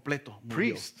 pueblo completo murió.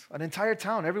 Priests, an entire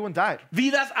town, everyone died.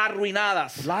 Vidas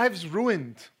arruinadas. Lives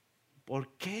ruined. ¿Por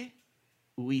qué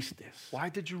huiste? Why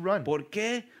did you run? ¿Por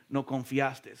qué no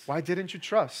confiaste? Why didn't you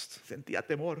trust? Sentía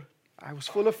temor, I was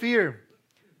full of fear.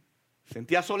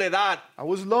 sentía soledad, I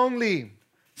was lonely.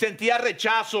 sentía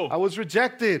rechazo, I was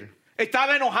rejected.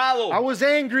 estaba enojado. I was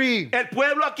angry. El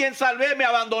pueblo a quien salvé me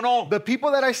abandonó. The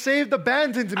people that I saved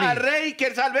abandoned Al me. rey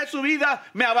que salvé su vida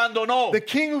me abandonó. The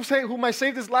king whom I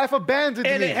saved his life abandoned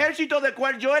El me. ejército del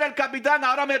cual yo era el capitán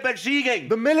ahora me persiguen.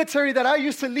 The military that I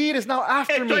used to lead is now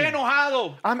after Estoy me.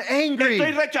 enojado. I'm angry.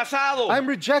 Estoy rechazado. I'm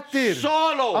rejected.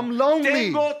 Solo. I'm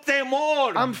lonely. Tengo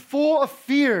temor. I'm full of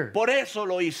fear. Por eso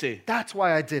lo hice. That's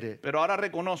why I did it. Pero ahora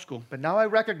reconozco, But now I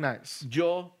recognize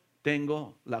yo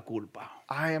tengo la culpa.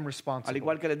 I am Al responsible.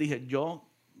 igual que les dije, yo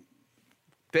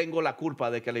tengo la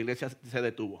culpa de que la iglesia se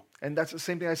detuvo. And that's the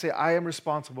same thing I say. I am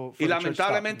responsible for Y the church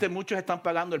stopping. lamentablemente muchos están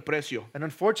pagando el precio. And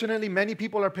unfortunately, many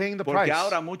people are paying the Porque price.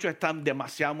 ahora muchos están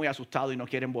demasiado muy asustados y no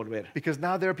quieren volver. Because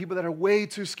now there are people that are way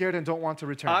too scared and don't want to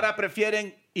return. Ahora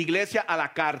prefieren iglesia a la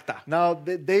carta. Now,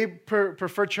 they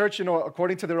prefer church,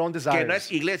 according to their own Que desires. no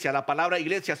es iglesia. La palabra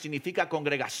iglesia significa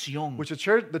congregación. Which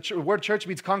the word church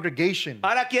means congregation.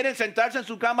 Ahora quieren sentarse en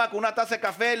su cama con una taza de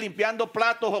café, limpiando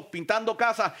platos o pintando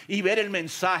casas y ver el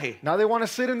mensaje. Now they want to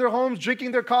sit in their homes,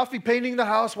 drinking their coffee, painting the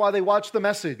house while they watch the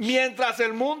message. Mientras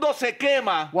el mundo se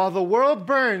quema, While the world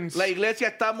burns, la iglesia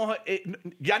estamos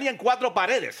ya ni en 4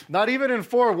 paredes. not even in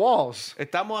 4 walls.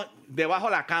 Estamos debajo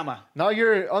de la cama. Now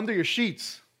you're under your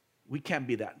sheets. We can't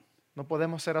be that. No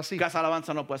podemos ser así. Casa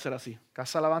Alabanza no puede ser así.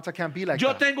 Casa Alabanza can't be like Yo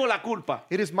that. tengo la culpa,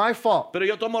 It is my fault. pero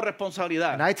yo tomo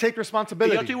responsabilidad. And I take Y yo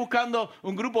responsibility. estoy buscando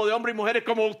un grupo de hombres y mujeres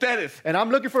como ustedes. And I'm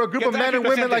looking for a group que of están men aquí and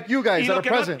women presentes. like you guys y, that lo are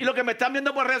que no- present. y lo que me están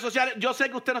viendo por redes sociales, yo sé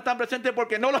que ustedes no están presentes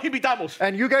porque no los invitamos.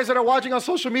 And you guys that are watching on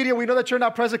social media, we know that you're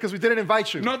not present because we didn't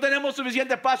invite you. No tenemos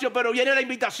suficiente espacio, pero viene la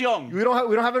invitación. We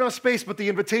don't have enough space, but the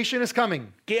invitation is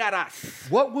coming. ¿Qué harás?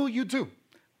 What will you do?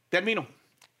 Termino.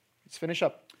 Let's finish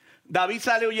up. David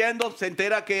sale huyendo, se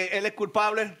entera que él es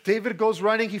culpable David goes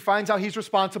running. He finds out he's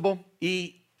responsible.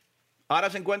 y ahora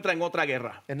se encuentra en otra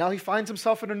guerra. And now he finds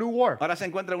himself in a new war. Ahora se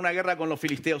encuentra en una guerra con los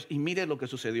filisteos y mire lo que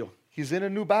sucedió. He's in a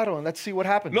new battle, and let's see what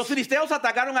happens. Los filisteos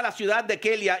atacaron a la ciudad de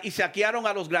Keila y saquearon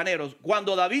a los graneros.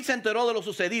 Cuando David se enteró de lo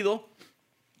sucedido,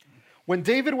 When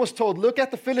David was told, look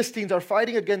at the Philistines are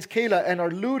fighting against Keilah and are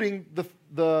looting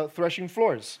the threshing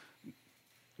floors.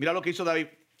 mira lo que hizo David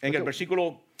en el Ok.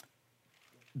 versículo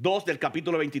 2 del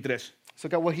capítulo 23. So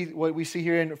look at what we see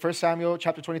here in 1 Samuel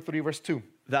chapter 23, verse 2.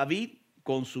 David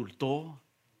consultó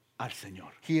al Señor.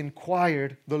 He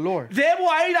inquired the Lord. ¿Debo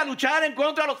ir a luchar en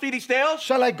contra de los filisteos?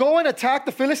 Shall I go and attack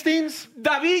the Philistines?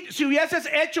 David, si hubieses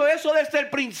hecho eso desde el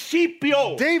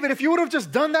principio, David, if you would have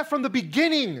just done that from the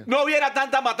beginning, no hubiera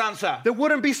tanta matanza. there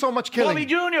wouldn't be so much Bobby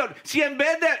killing. Jr., si en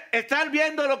vez de estar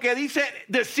viendo lo que dice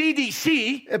the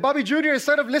CDC Bobby Jr.,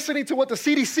 instead of listening to what the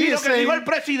CDC y lo is que dijo el saying,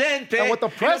 presidente and what the y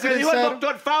lo que president dijo el said,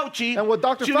 doctor Fauci, and what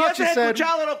Dr. si Fauci hubiese said,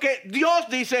 escuchado lo que Dios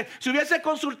dice, si hubiese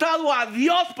consultado a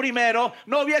Dios primero,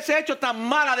 no hubiese hecho tan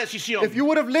mala decisión. if you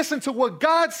would have listened to what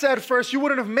God said first, you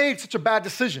wouldn't have made such a bad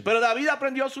decision. Pero David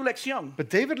aprendió su lección But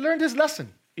David learned his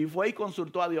lesson, y fue y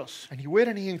consultó a Dios. and he went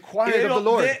and he Y inquired le of the dijo,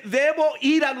 Lord. ¿Debo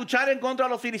ir a luchar en contra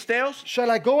de los filisteos?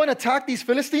 Shall I go and attack these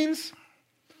Philistines?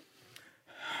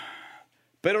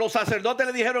 Pero los sacerdotes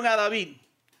le dijeron a David,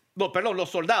 no, perdón, los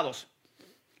soldados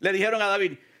le dijeron a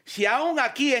David, si aún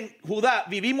aquí en Judá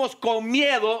vivimos con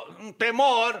miedo,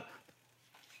 temor,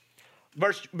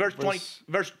 verse 2,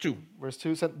 Verse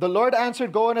 2 said, the Lord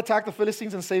answered, go and attack the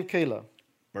Philistines and save Keilah.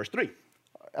 verse 3.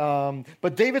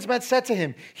 But David's men said to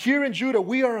him, here in Judah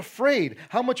we are afraid.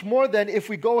 How much more then if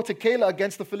we go to Keilah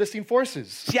against the Philistine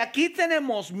forces? Si aquí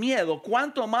tenemos miedo,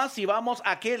 ¿cuánto más si vamos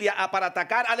a Keila para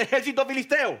atacar al ejército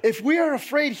filisteo? If we are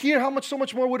afraid here, so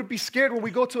much more would it be scared when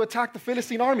we go to attack the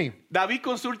Philistine army? David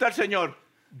consulta al Señor,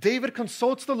 David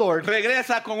consults the Lord.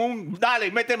 regresa con un,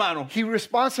 dale, mete mano. He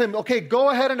responds to him, okay, go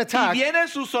ahead and Y attack. vienen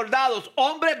sus soldados,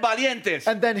 hombres valientes,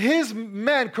 And then his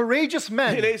men, courageous y le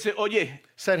men, dice, oye,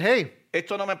 said, hey,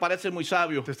 esto no me parece muy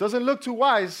sabio. This doesn't look too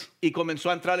wise. Y comenzó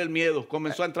a entrar el miedo,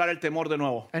 comenzó a entrar el temor de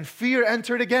nuevo. And fear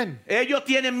entered again. Ellos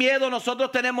tienen miedo, nosotros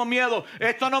tenemos miedo.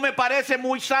 Esto no me parece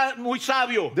muy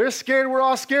sabio. They're scared, we're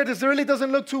all scared. This really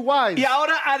doesn't look too wise. Y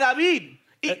ahora a David,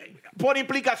 por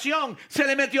implicación, se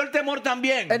le metió el temor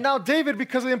también. And now David,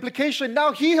 because of the implication,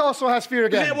 now he also has fear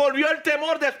Le again. volvió el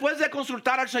temor después de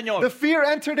consultar al The Señor. fear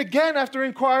entered again after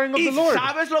inquiring of ¿Y the Lord.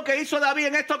 sabes lo que hizo David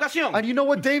en esta ocasión? And you know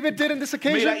what David did in this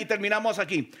occasion? Mira, y terminamos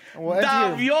aquí. We'll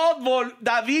end here.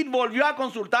 David volvió a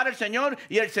consultar al Señor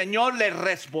y el Señor le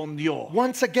respondió.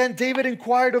 Once again, David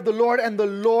inquired of the Lord, and the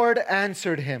Lord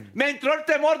answered him. Me entró el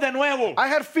temor de nuevo. I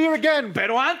had fear again.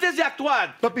 Pero antes de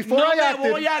actuar, But before no I me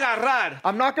acted, voy a agarrar.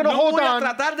 I'm not gonna No hold voy a on.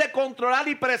 tratar de controlar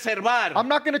y preservar. I'm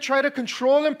not going to try to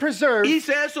control and preserve. Hice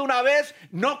eso una vez,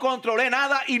 no controlé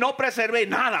nada y no preservé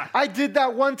nada. I did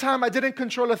that one time. I didn't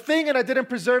control a thing and I didn't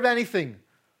preserve anything.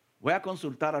 Voy a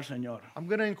consultar al Señor. I'm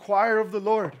going to inquire of the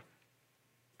Lord.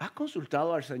 ¿Has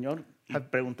consultado al Señor y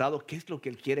preguntado qué es lo que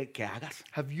Él quiere que hagas?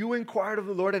 Have you inquired of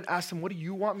the Lord and asked him, what do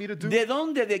you want me to do? ¿De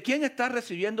dónde, de quién estás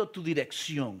recibiendo tu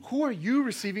dirección? Who are you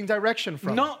receiving direction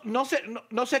from?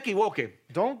 No se equivoque.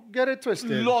 Don't get it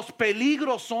twisted. Los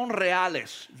peligros son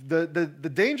reales. The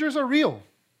dangers are real.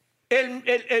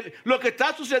 Lo que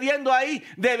está sucediendo ahí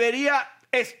debería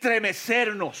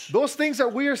estremecernos. Those things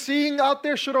that we are seeing out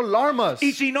there should alarm us.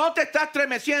 Y si no te está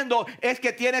estremeciendo, es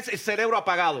que tienes el cerebro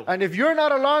apagado. And if you're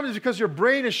not alarmed, it's because your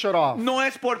brain is shut off. No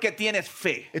es porque tienes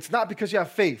fe. It's not because you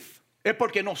have faith. Es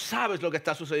porque no sabes lo que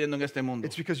está sucediendo en este mundo.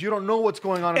 It's because you don't know what's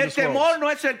going on in El this world. temor no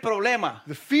es el problema.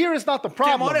 The fear is not the El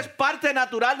problem. temor es parte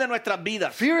natural de nuestras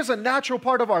vidas. Fear is a natural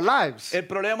part of our lives. El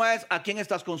problema es a quién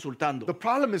estás consultando. The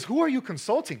problem is, who are you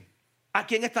consulting? ¿A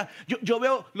quién está? Yo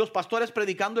veo los pastores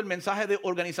predicando el mensaje de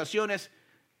organizaciones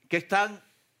que están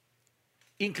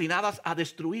inclinadas a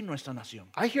destruir nuestra nación.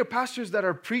 I hear pastors that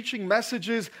are preaching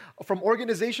messages from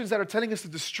organizations that are telling us to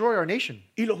destroy our nation,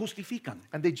 Y lo justifican.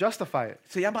 and they justify it.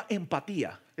 Se llama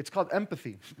empatía. It's called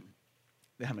empathy.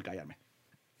 Déjame callarme.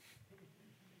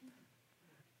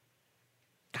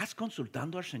 ¿Estás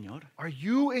consultando al Señor? Are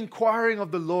you inquiring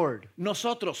of the Lord?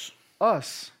 Nosotros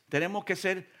Us. tenemos que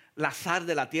ser la sal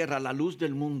de la tierra, la luz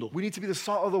del mundo. We need to be the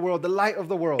salt of the world, the light of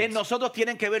the world. En nosotros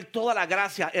tienen que ver toda la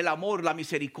gracia, el amor, la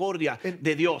misericordia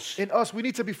de Dios. In us, we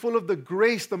need to be full of the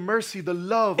grace, the mercy, the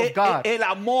love of God. El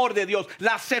amor de Dios,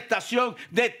 la aceptación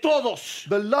de todos.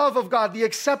 The love of God, the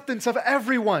acceptance of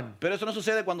everyone. Pero eso no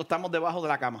sucede cuando estamos debajo de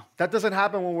la cama. That doesn't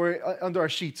happen when we're under our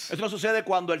sheets. Eso no sucede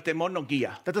cuando el temor nos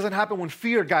guía. That doesn't happen when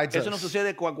fear guides Eso no us.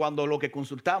 sucede cuando lo que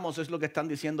consultamos es lo que están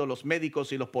diciendo los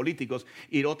médicos y los políticos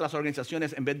y otras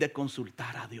organizaciones en vez de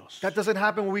consultar a Dios. That doesn't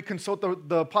happen when we consult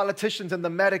the politicians and the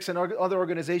medics and other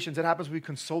organizations. It happens when we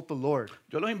consult the Lord.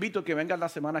 Yo los invito a que vengan la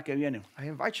semana que viene. I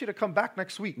invite you to come back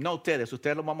next week. No ustedes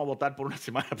los vamos a votar por una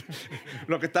semana.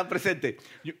 Los que están presentes.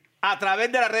 A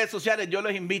través de las redes sociales yo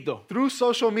los invito. Through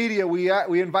social media, we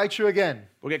invite you again.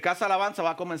 Porque Casa Alabanza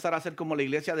va a comenzar a ser como la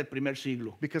iglesia del primer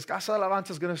siglo. Because Casa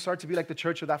Alabanza is going to start to be like the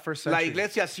church of that first La century.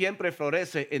 iglesia siempre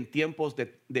florece en tiempos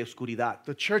de oscuridad.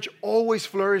 The church always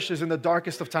flourishes in the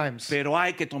darkest of times. Pero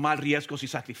hay que tomar riesgos y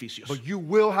sacrificios. But you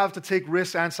will have to take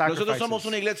risks and Nosotros somos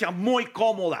una sacrifices. iglesia muy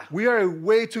cómoda. We are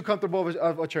way too comfortable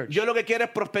of a church. Yo lo que quiero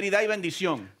es prosperidad y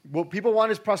bendición. What people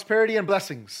want is prosperity and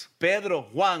blessings. Pedro,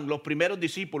 Juan, los primeros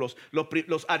discípulos,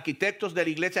 los arquitectos de la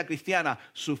iglesia cristiana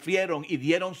sufrieron y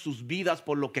dieron sus vidas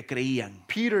por lo que creían.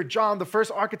 Peter, John, the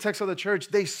first architects of the church,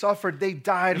 they suffered, they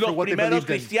died for Los what they primeros believed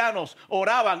in. cristianos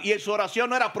oraban y su oración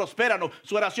no era próspera, no.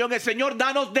 Su oración es, Señor,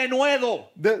 danos de nuevo.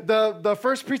 The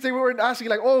first priest, they weren't asking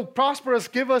like, oh, prosper us,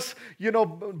 give us,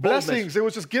 blessings. It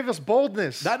was just give us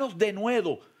boldness. Danos de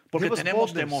nuevo, porque Give us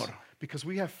tenemos boldness, temor. because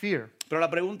we have fear. Pero la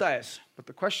pregunta es, But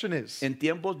the question is, en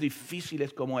tiempos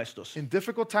difíciles como estos, in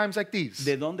difficult times like these,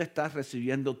 ¿de dónde estás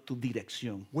recibiendo tu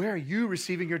dirección? where are you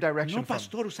receiving your direction No, from?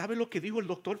 pastor, ¿sabe lo que dijo el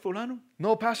doctor fulano?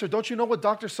 No, pastor, don't you know what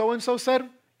Dr. So-and-so said?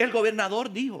 El gobernador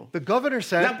dijo. The governor La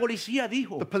said, policía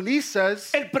dijo. the police says,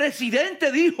 El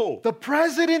presidente dijo. the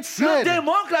president Los said,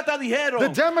 demócratas dijeron. The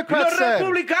Democrats Los said.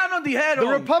 republicanos dijeron.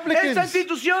 The Republicans. Esa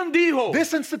institución dijo.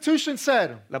 this institution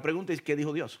said. La pregunta es, ¿qué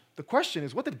dijo Dios? The question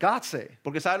is, what did God say?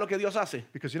 Porque ¿sabe lo que Dios hace?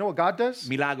 Because you know what God does?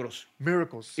 Milagros.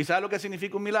 Miracles. ¿Y sabe lo que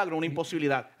significa un milagro? Una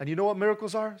imposibilidad. And you know what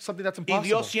miracles are? Something that's Y impossible.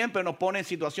 Dios siempre nos pone en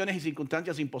situaciones y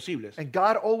circunstancias imposibles And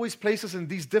God always places in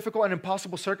these difficult and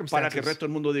impossible para que el circumstances resto del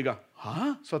mundo diga,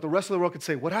 ¿ah? so that the rest of the world could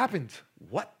say, what happened?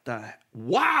 What the?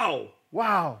 ¡Wow!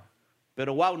 Wow.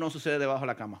 Pero wow no sucede debajo de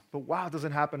la cama. But wow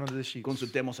doesn't happen under the sheets.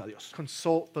 Consultemos a Dios.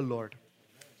 Consult the Lord.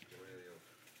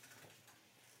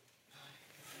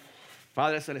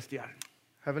 Padre Celestial,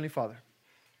 Heavenly Father,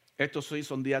 Estos sí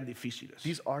son días difíciles.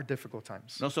 These are difficult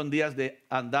times. No son días de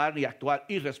andar y actuar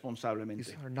These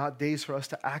irresponsablemente. are not days for us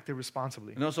to act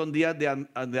irresponsibly. No son días de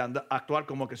actuar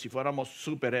como que si fuéramos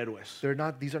superhéroes.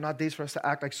 These are not days for us to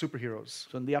act like superheroes.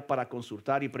 Son días para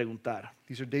consultar y preguntar,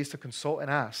 These are days to consult and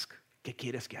ask, ¿qué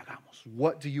quieres que hagamos?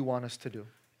 what do you want us to do?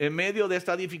 En medio de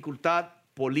esta dificultad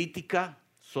política,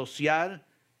 social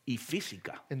y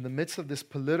física, In the midst of this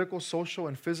political, social,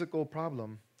 and physical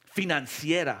problem,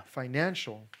 financiera,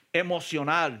 financial,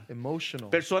 emocional, emotional,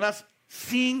 personas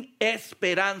sin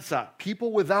esperanza,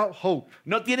 people without hope,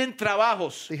 no tienen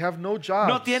trabajos, they have no jobs,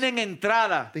 no tienen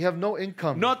entrada, they have no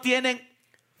income, no tienen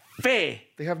fe,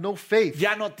 they have no faith,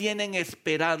 ya no tienen they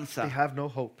esperanza. have no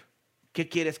hope. ¿Qué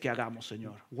quieres que hagamos,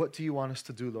 Señor? What do you want us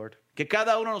to do, Lord? Que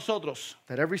cada uno de nosotros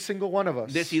That every single one of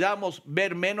us decidamos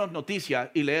ver menos noticias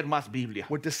y leer más Biblia.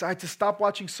 would decide to stop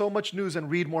watching so much news and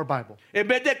read more Bible. En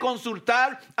vez de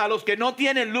consultar a los que no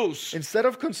tienen luz, Instead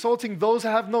of consulting those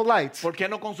that have no light, ¿por qué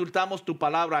no consultamos tu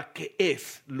palabra que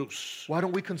es luz? why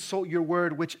don't we consult your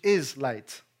word, which is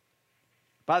light?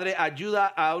 Padre,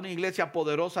 ayuda a una iglesia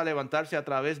poderosa a levantarse a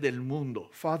través del mundo.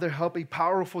 Father, help a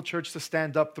powerful church to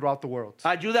stand up throughout the world.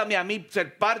 Ayúdame a mí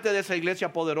ser parte de esa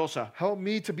iglesia poderosa. Help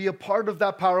me to be a part of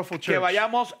that powerful Que church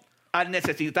vayamos al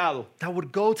necesitado, that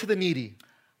would go to the needy,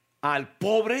 al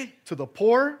pobre, to the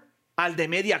poor, al de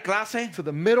media clase, to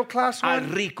the middle class al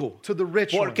one, rico. to the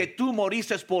rich one. Porque tú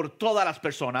moriste por todas las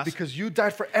personas Because you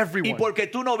died for y everyone. porque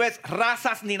tú no ves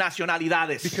razas ni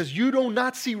nacionalidades. Because you do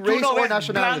not see Tú race no or ves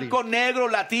nationality. blanco, negro,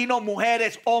 latino,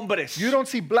 mujeres, hombres. You don't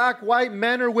see black, white,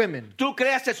 men or women. Tú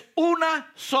creaste una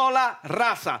sola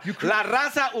raza, la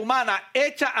raza humana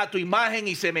hecha a tu imagen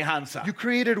y semejanza. You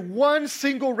created one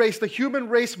single race, the human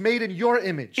race made in your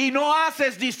image. Y no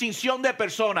haces distinción de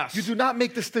personas, You do not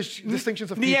make distinctions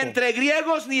of ni people. entre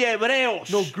griegos ni hebreos,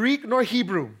 No Greek nor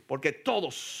Hebrew. porque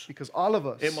todos Because all of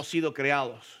us hemos sido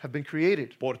creados have been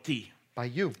created por ti by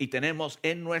you. y tenemos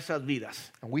en nuestras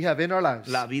vidas And we have in our lives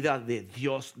la vida de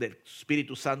Dios, del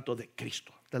Espíritu Santo de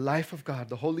Cristo. the life of God,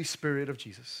 the Holy Spirit of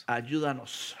Jesus.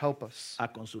 Ayúdanos Help us a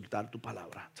consultar tu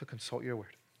palabra to consult your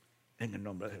word. en el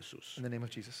nombre de Jesús. In the name of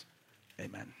Jesus.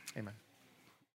 Amén. Amen.